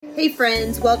Hey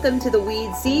friends, welcome to the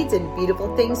Weed, Seeds, and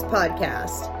Beautiful Things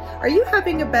podcast. Are you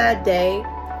having a bad day?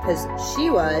 Because she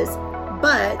was.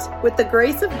 But with the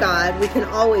grace of God, we can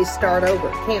always start over,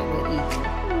 can't we, Eden?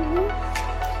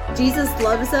 Mm-hmm. Jesus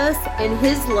loves us, and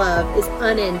His love is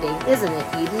unending, isn't it,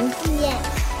 Eden? Yes.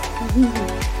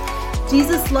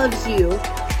 Jesus loves you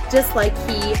just like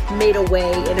He made a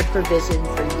way and a provision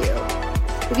for you.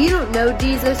 If you don't know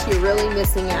Jesus, you're really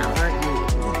missing out, aren't you?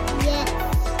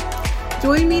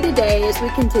 Join me today as we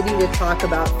continue to talk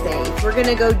about faith. We're going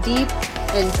to go deep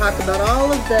and talk about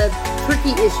all of the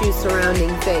tricky issues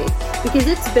surrounding faith because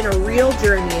it's been a real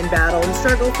journey and battle and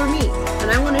struggle for me.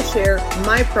 And I want to share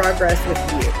my progress with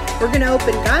you. We're going to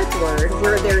open God's Word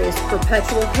where there is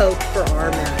perpetual hope for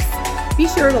our mess. Be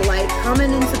sure to like,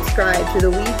 comment, and subscribe to the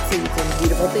Weed, Seeds, and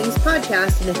Beautiful Things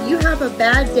podcast. And if you have a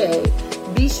bad day,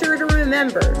 be sure to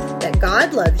remember that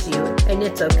God loves you and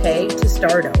it's okay to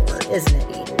start over, isn't it,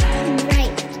 Eden?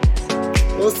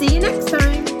 We'll see you next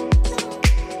time.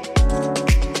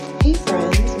 Hey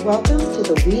friends, welcome to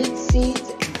the Weed,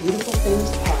 Seeds, and Beautiful Things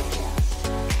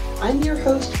podcast. I'm your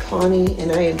host, Connie,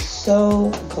 and I am so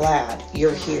glad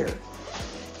you're here.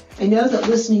 I know that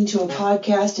listening to a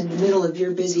podcast in the middle of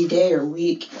your busy day or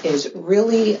week is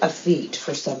really a feat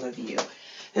for some of you.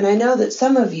 And I know that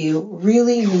some of you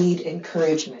really need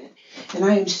encouragement. And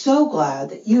I am so glad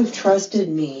that you have trusted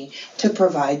me to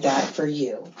provide that for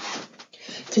you.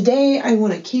 Today, I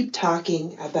want to keep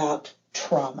talking about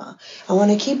trauma. I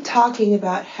want to keep talking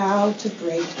about how to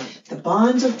break the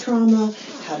bonds of trauma,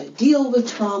 how to deal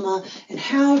with trauma, and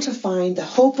how to find the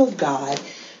hope of God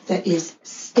that is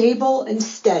stable and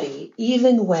steady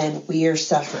even when we are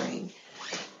suffering.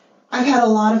 I've had a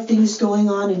lot of things going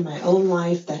on in my own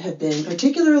life that have been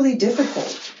particularly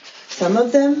difficult. Some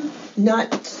of them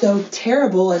not so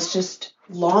terrible as just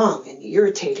long and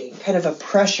irritating, kind of a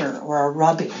pressure or a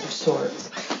rubbing of sorts.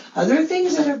 Other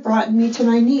things that have brought me to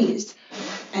my knees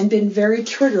and been very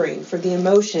triggering for the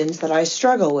emotions that I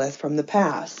struggle with from the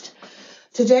past.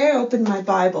 Today I opened my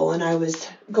Bible and I was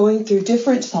going through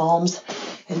different Psalms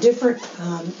and different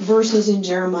verses in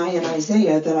Jeremiah and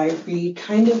Isaiah that I read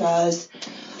kind of as,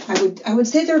 I would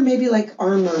say they're maybe like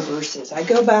armor verses. I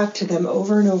go back to them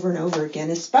over and over and over again,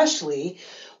 especially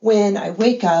when I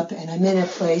wake up and I'm in a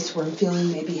place where I'm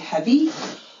feeling maybe heavy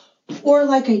or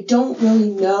like I don't really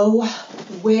know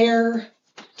where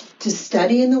to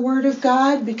study in the Word of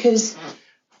God, because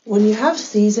when you have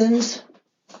seasons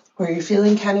where you're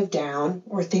feeling kind of down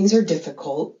or things are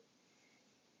difficult,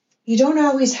 you don't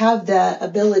always have the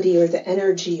ability or the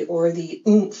energy or the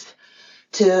oomph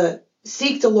to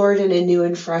seek the Lord in a new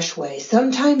and fresh way.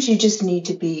 Sometimes you just need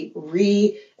to be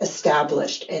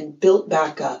re-established and built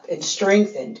back up and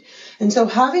strengthened. And so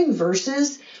having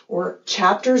verses or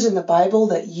chapters in the Bible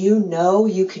that you know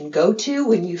you can go to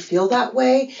when you feel that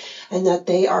way, and that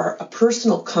they are a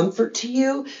personal comfort to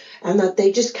you, and that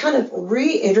they just kind of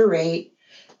reiterate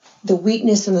the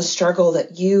weakness and the struggle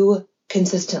that you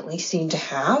consistently seem to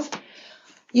have,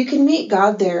 you can meet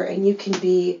God there and you can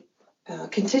be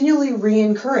continually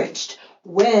re-encouraged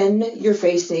when you're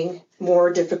facing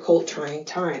more difficult, trying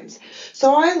times.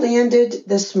 So I landed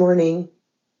this morning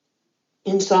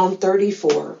in Psalm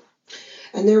 34.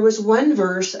 And there was one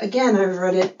verse, again, I've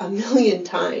read it a million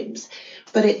times,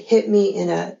 but it hit me in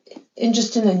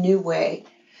a new way.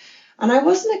 And I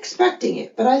wasn't expecting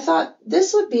it, but I thought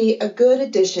this would be a good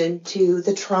addition to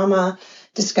the trauma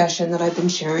discussion that I've been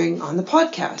sharing on the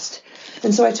podcast.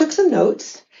 And so I took some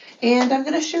notes, and I'm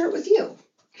going to share it with you.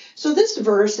 So this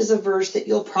verse is a verse that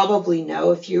you'll probably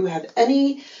know if you have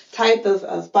any type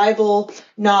of Bible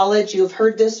knowledge. You've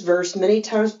heard this verse many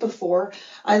times before.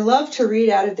 I love to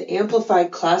read out of the Amplified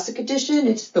Classic Edition.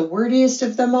 It's the wordiest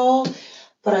of them all,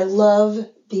 but I love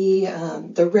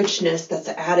the richness that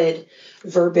the added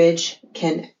verbiage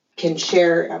can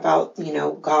share about,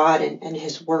 God and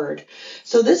His Word.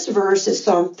 So this verse is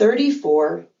Psalm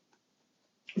 34,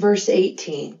 verse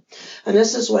 18, and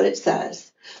this is what it says.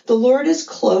 The Lord is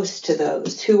close to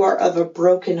those who are of a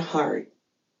broken heart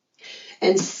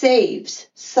and saves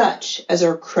such as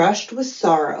are crushed with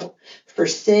sorrow for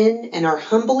sin and are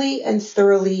humbly and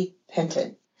thoroughly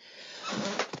penitent.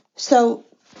 So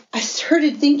I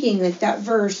started thinking that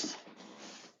verse,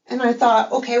 and I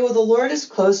thought, okay, well, the Lord is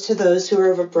close to those who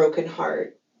are of a broken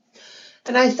heart.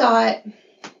 And I thought,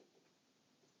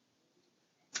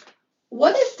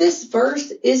 what if this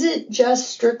verse isn't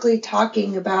just strictly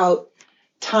talking about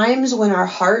times when our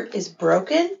heart is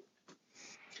broken?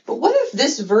 But what if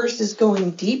this verse is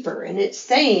going deeper and it's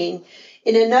saying,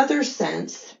 in another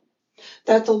sense,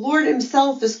 that the Lord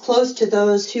Himself is close to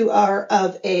those who are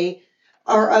of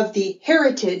the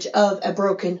heritage of a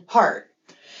broken heart?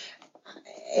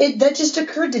 that just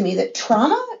occurred to me that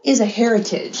trauma is a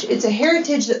heritage. It's a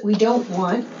heritage that we don't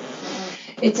want.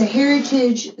 It's a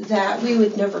heritage that we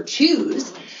would never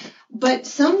choose. But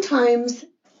sometimes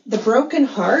the broken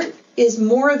heart is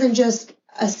more than just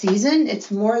a season. It's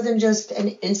more than just an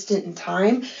instant in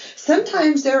time.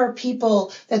 Sometimes there are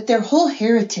people that their whole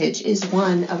heritage is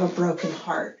one of a broken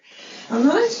heart. And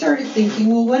then I started thinking,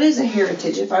 well, what is a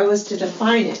heritage if I was to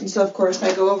define it? And so, of course,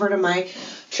 I go over to my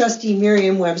trusty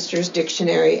Merriam-Webster's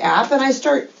dictionary app and I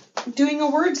start doing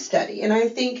a word study. And I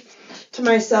think to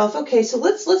myself, okay, so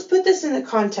let's put this in the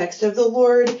context of the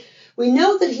Lord. We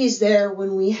know that he's there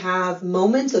when we have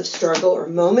moments of struggle or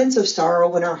moments of sorrow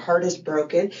when our heart is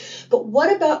broken. But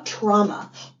what about trauma?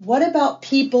 What about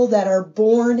people that are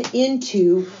born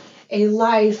into a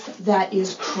life that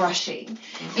is crushing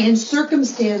and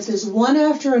circumstances one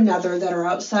after another that are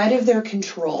outside of their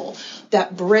control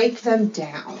that break them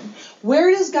down?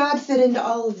 Where does God fit into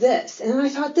all of this? And I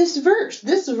thought this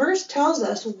verse tells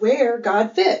us where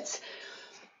God fits.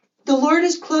 The Lord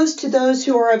is close to those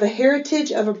who are of a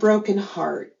heritage of a broken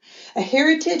heart. A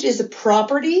heritage is a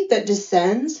property that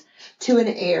descends to an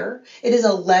heir. It is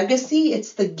a legacy.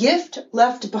 It's the gift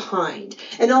left behind.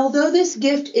 And although this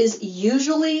gift is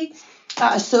usually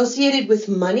associated with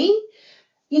money,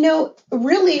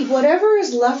 really whatever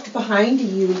is left behind to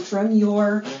you from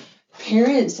your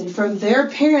parents and from their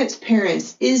parents'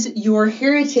 parents is your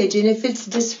heritage. And if it's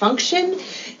dysfunction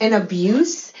and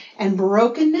abuse and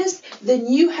brokenness, then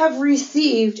you have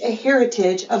received a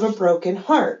heritage of a broken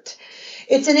heart.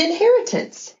 It's an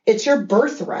inheritance. It's your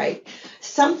birthright.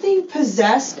 Something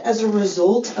possessed as a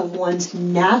result of one's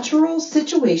natural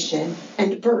situation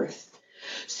and birth.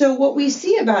 So what we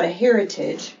see about a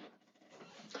heritage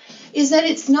is that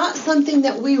it's not something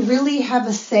that we really have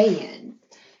a say in.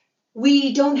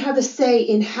 We don't have a say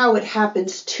in how it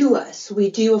happens to us. We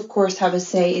do, of course, have a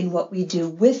say in what we do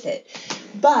with it.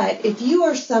 But if you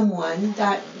are someone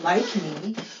that, like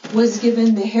me, was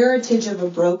given the heritage of a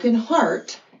broken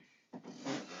heart,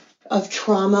 of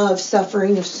trauma, of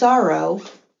suffering, of sorrow,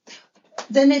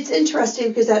 then it's interesting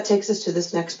because that takes us to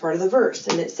this next part of the verse.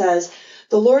 And it says,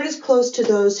 the Lord is close to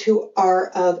those who are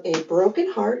of a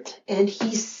broken heart, and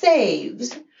he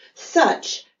saves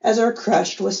such as are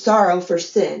crushed with sorrow for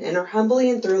sin and are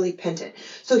humbly and thoroughly repentant.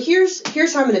 So here's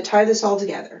how I'm going to tie this all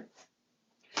together.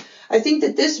 I think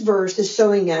that this verse is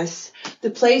showing us the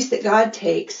place that God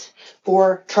takes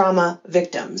for trauma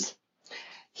victims.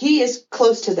 He is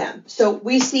close to them. So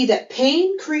we see that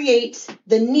pain creates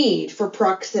the need for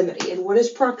proximity. And what is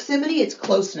proximity? It's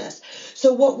closeness.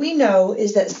 So what we know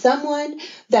is that someone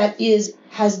that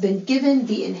has been given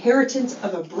the inheritance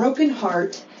of a broken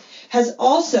heart has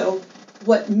also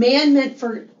what man meant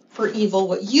for evil,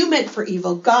 what you meant for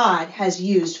evil, God has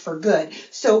used for good.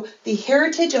 So the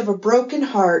heritage of a broken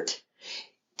heart,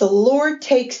 the Lord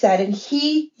takes that and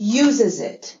he uses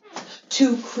it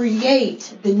to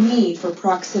create the need for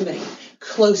proximity,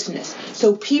 closeness.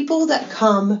 So people that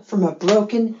come from a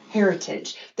broken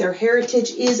heritage, their heritage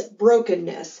is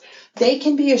brokenness, they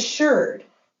can be assured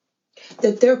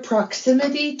that their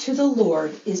proximity to the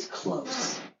Lord is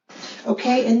close.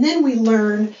 Okay, and then we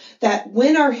learn that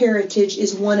when our heritage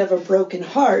is one of a broken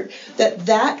heart,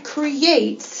 that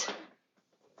creates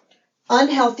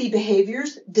unhealthy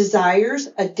behaviors, desires,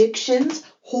 addictions,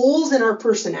 holes in our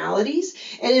personalities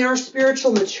and in our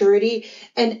spiritual maturity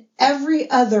and every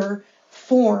other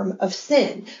form of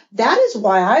sin. That is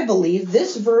why I believe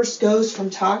this verse goes from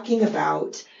talking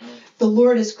about the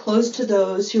Lord is close to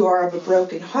those who are of a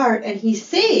broken heart and he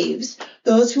saves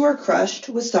those who are crushed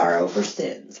with sorrow for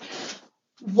sins.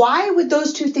 Why would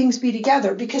those two things be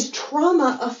together? Because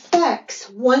trauma affects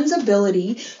one's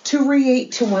ability to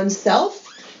relate to oneself,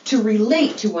 to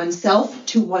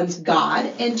one's God,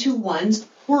 and to one's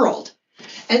world.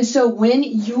 And so when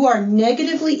you are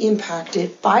negatively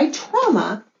impacted by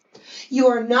trauma, you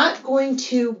are not going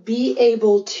to be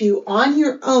able to, on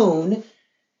your own,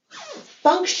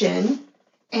 function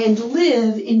and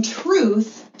live in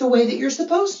truth the way that you're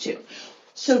supposed to.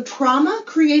 So trauma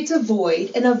creates a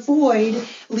void, and a void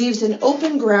leaves an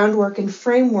open groundwork and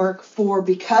framework for,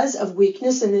 because of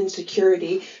weakness and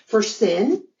insecurity, for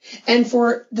sin and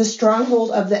for the stronghold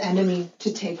of the enemy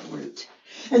to take root.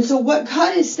 And so what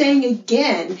God is saying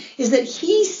again is that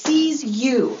he sees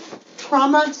you,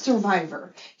 trauma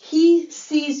survivor. He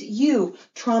sees you,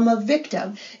 trauma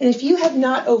victim. And if you have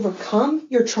not overcome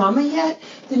your trauma yet,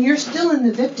 then you're still in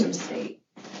the victim state.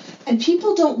 And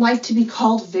people don't like to be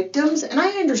called victims, and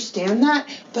I understand that,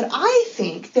 but I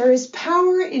think there is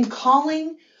power in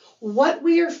calling what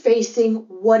we are facing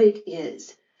what it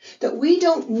is. that we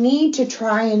don't need to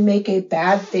try and make a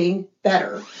bad thing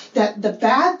better, that the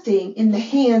bad thing in the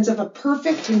hands of a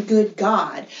perfect and good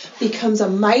God becomes a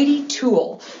mighty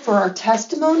tool for our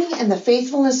testimony and the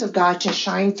faithfulness of God to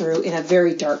shine through in a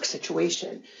very dark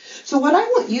situation. So what I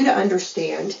want you to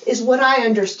understand is what I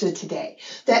understood today,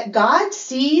 that God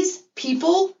sees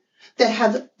people that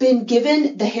have been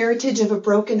given the heritage of a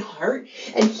broken heart,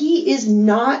 and he is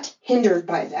not hindered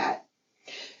by that.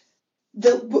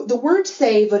 The words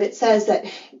say, but it says that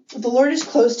the Lord is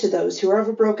close to those who are of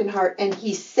a broken heart, and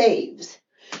he saves.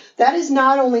 That is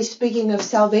not only speaking of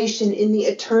salvation in the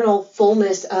eternal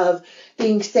fullness of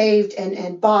being saved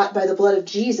and bought by the blood of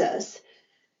Jesus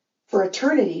for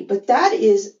eternity, but that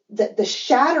is that the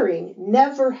shattering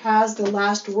never has the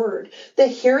last word. The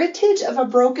heritage of a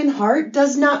broken heart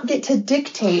does not get to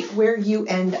dictate where you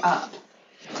end up.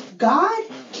 God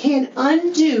can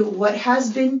undo what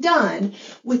has been done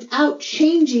without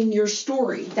changing your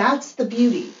story. That's the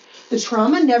beauty. The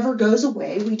trauma never goes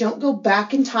away. We don't go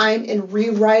back in time and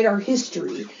rewrite our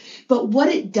history. But what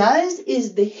it does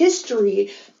is the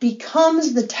history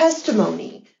becomes the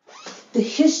testimony. The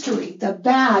history, the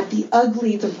bad, the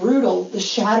ugly, the brutal, the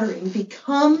shattering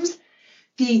becomes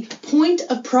the point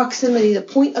of proximity, the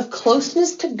point of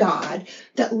closeness to God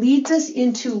that leads us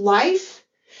into life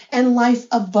and life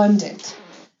abundant.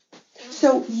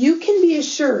 So you can be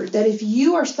assured that if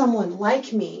you are someone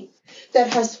like me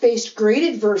that has faced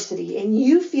great adversity and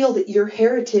you feel that your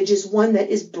heritage is one that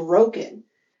is broken,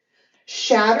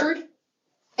 shattered,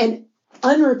 and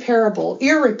unrepairable,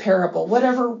 irreparable,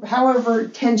 however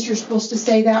tense you're supposed to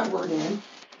say that word in,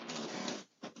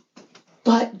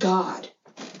 but God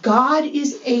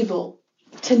is able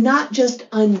to not just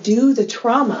undo the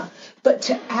trauma, but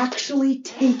to actually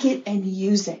take it and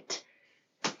use it.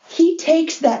 He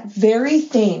takes that very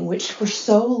thing which for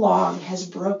so long has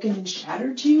broken and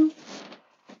shattered you,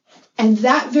 and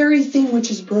that very thing which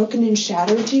has broken and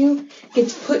shattered you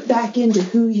gets put back into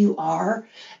who you are,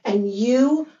 and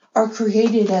you are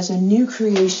created as a new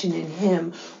creation in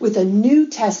him with a new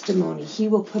testimony. He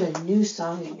will put a new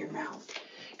song in your mouth.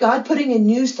 God putting a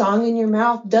new song in your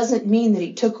mouth doesn't mean that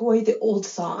he took away the old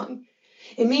song.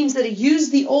 It means that he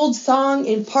used the old song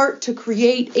in part to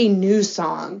create a new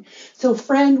song. So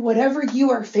friend, whatever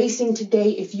you are facing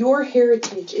today, if your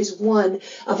heritage is one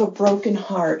of a broken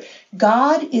heart,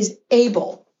 God is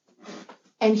able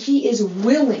and he is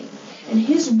willing. And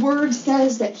his word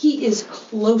says that he is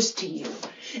close to you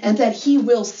and that he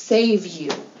will save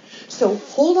you. So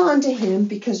hold on to him,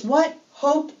 because what?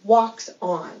 Hope walks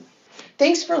on.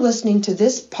 Thanks for listening to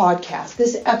this podcast,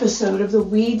 this episode of the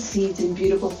Weed, Seeds, and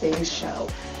Beautiful Things show.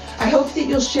 I hope that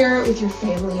you'll share it with your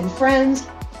family and friends.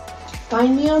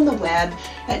 Find me on the web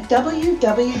at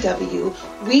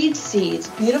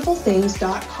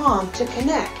www.weedseedsbeautifulthings.com to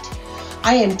connect.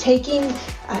 I am taking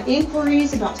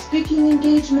inquiries about speaking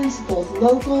engagements, both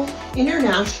local,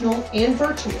 international, and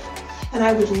virtual. And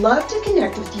I would love to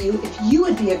connect with you if you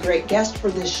would be a great guest for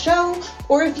this show,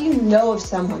 or if you know of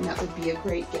someone that would be a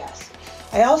great guest.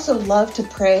 I also love to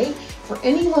pray for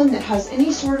anyone that has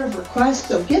any sort of request.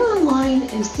 So get online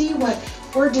and see what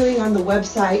we're doing on the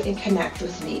website and connect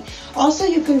with me. Also,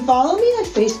 you can follow me on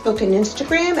Facebook and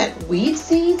Instagram at Weed,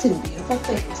 Seeds, and Beautiful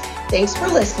Things. Thanks for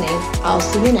listening. I'll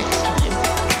see you next time.